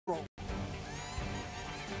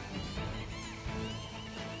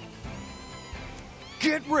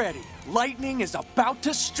Get ready. Lightning is about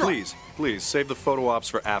to strike. Please, save the photo ops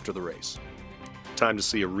for after the race. Time to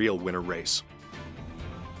see a real winter race.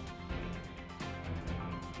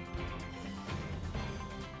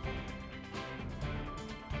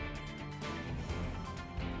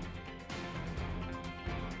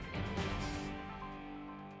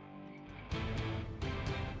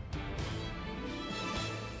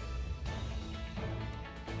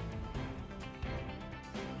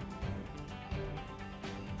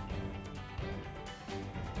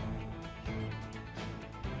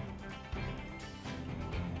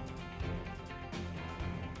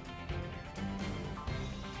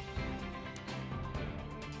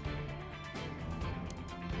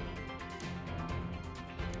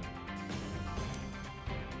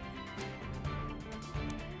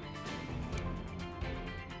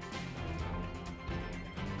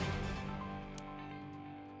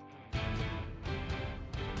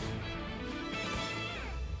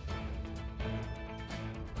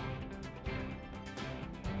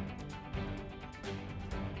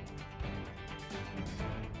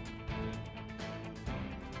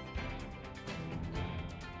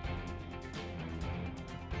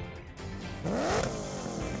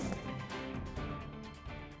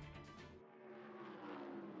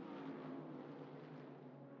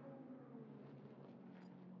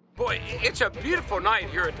 Boy, it's a beautiful night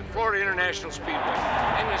here at the Florida International Speedway,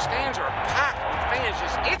 and the stands are packed with fans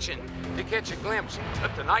just itching to catch a glimpse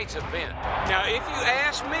of tonight's event. Now, if you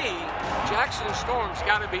ask me, Jackson Storm's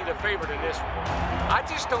got to be the favorite in this one. I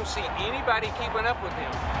just don't see anybody keeping up with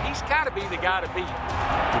him. He's got to be the guy to beat.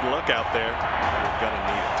 Good luck out there. You're gonna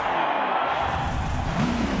need it.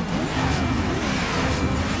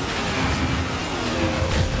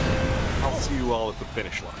 I'll see you all at the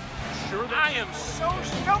finish line. Sure that I am so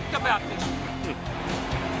stoked about this.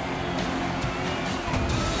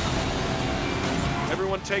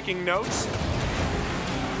 Everyone taking notes?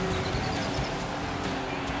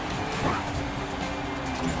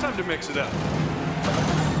 Time to mix it up.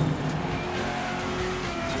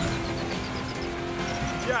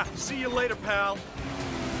 Yeah, see you later, pal.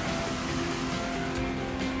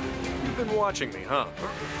 You've been watching me, huh?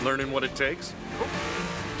 Learning what it takes?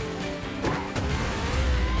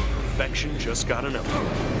 Perfection just got enough.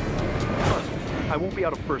 I won't be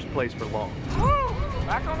out of first place for long. Woo!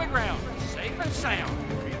 Back on the ground, safe and sound.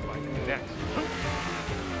 Next.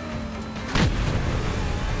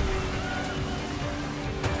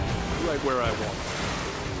 Right where I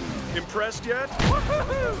want. Impressed yet?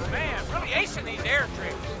 Woohoo! Man, really acing these air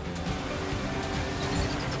tricks.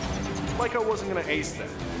 Like I wasn't gonna ace that.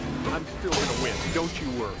 I'm still gonna win, don't you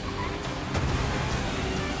worry.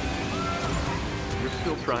 You're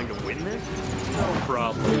still trying to win this? No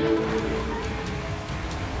problem.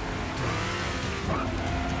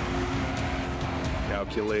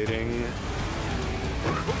 Calculating.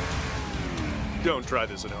 Don't try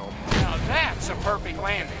this at home. Now that's a perfect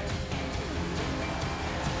landing.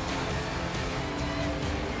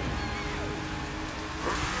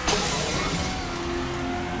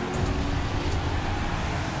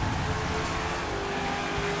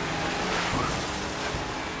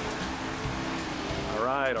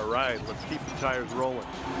 All right, let's keep the tires rolling.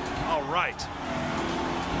 All right.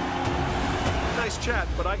 Nice chat,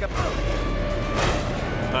 but I got...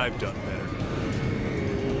 I've done better.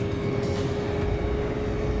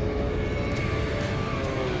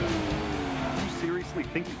 You seriously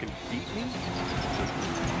think you can beat me?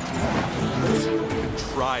 Even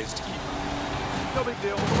tries to keep up. No big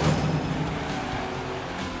deal.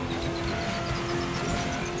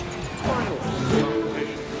 Finally,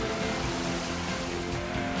 competition.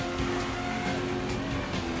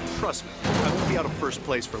 Trust me, I won't be out of first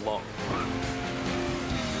place for long.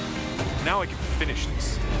 Now I can finish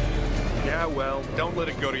this. Yeah, well, Don't let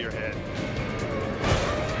it go to your head.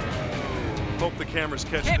 Hope the cameras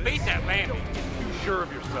catch Can't this. beat that landing. be sure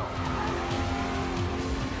of yourself.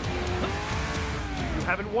 You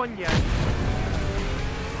haven't won yet.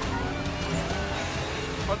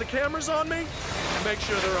 Are the cameras on me? Make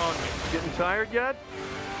sure they're on me. Getting tired yet?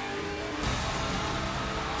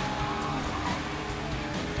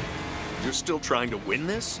 You're still trying to win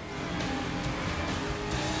this?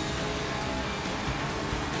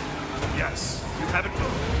 Yes, you haven't.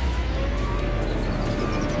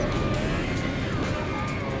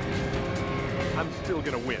 I'm still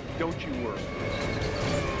gonna win, don't you worry.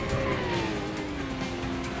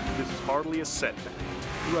 This is hardly a setback.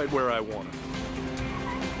 Right where I want it.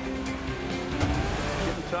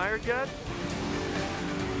 Getting tired yet?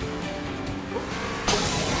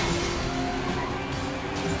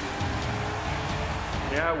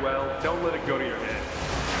 Yeah, well, don't let it go to your head.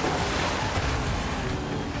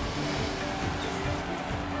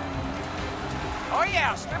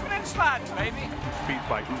 yeah, slipping and sliding, baby. Speed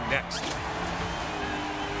by who next?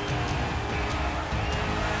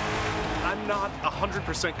 I'm not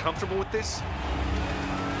 100% comfortable with this.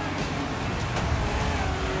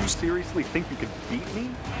 You seriously think you can beat me?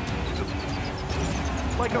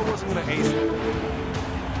 Like I wasn't gonna ace it.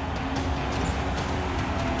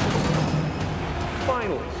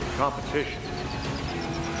 Finally, some competition.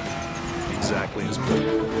 Exactly as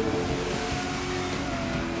planned.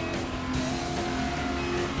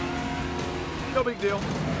 No big deal.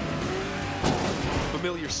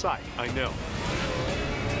 Familiar sight, I know.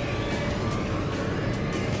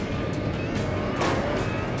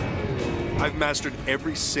 I've mastered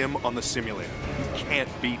every sim on the simulator. You can't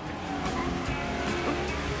beat me.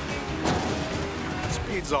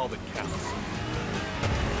 Speed's all that counts.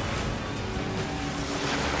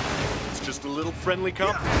 It's just a little friendly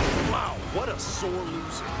company. Yeah. Wow, what a sore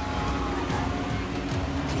loser.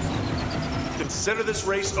 Consider this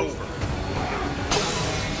race over.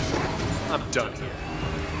 I'm done here.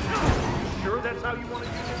 You sure that's how you want to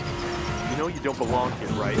do it? You know you don't belong here,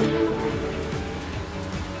 right?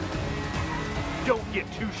 Don't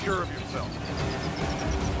get too sure of yourself.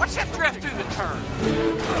 What's that drift through the turn?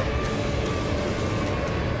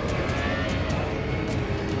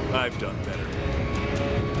 I've done better.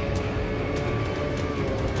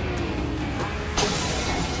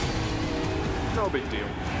 No big deal.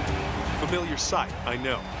 Familiar sight, I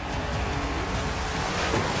know.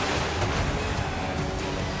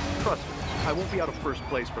 Trust me, I won't be out of first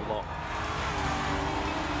place for long.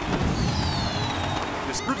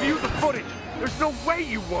 Just review the footage. There's no way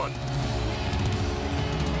you won.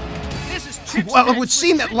 This is Chip's Well, it would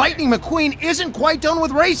seem that Lightning McQueen isn't quite done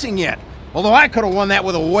with racing yet. Although I could have won that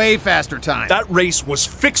with a way faster time. That race was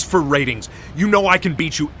fixed for ratings. You know I can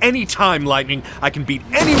beat you anytime, Lightning. I can beat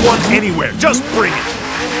anyone, anywhere. Just bring it.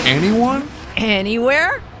 Anyone?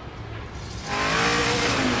 Anywhere?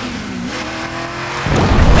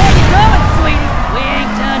 Where you going, sweetie? We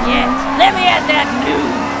ain't done yet. Let me at that new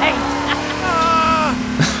paint.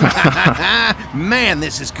 Man,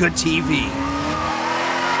 this is good TV.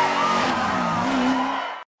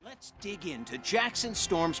 Let's dig into Jackson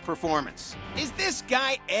Storm's performance. Is this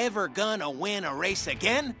guy ever gonna win a race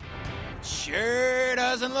again? Sure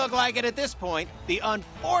doesn't look like it at this point. The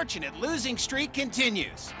unfortunate losing streak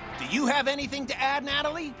continues. Do you have anything to add,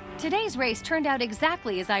 Natalie? Today's race turned out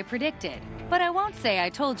exactly as I predicted, but I won't say I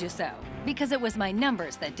told you so, because it was my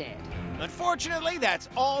numbers that did. Unfortunately, that's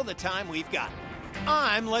all the time we've got.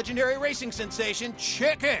 I'm legendary racing sensation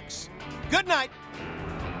Chick Hicks. Good night.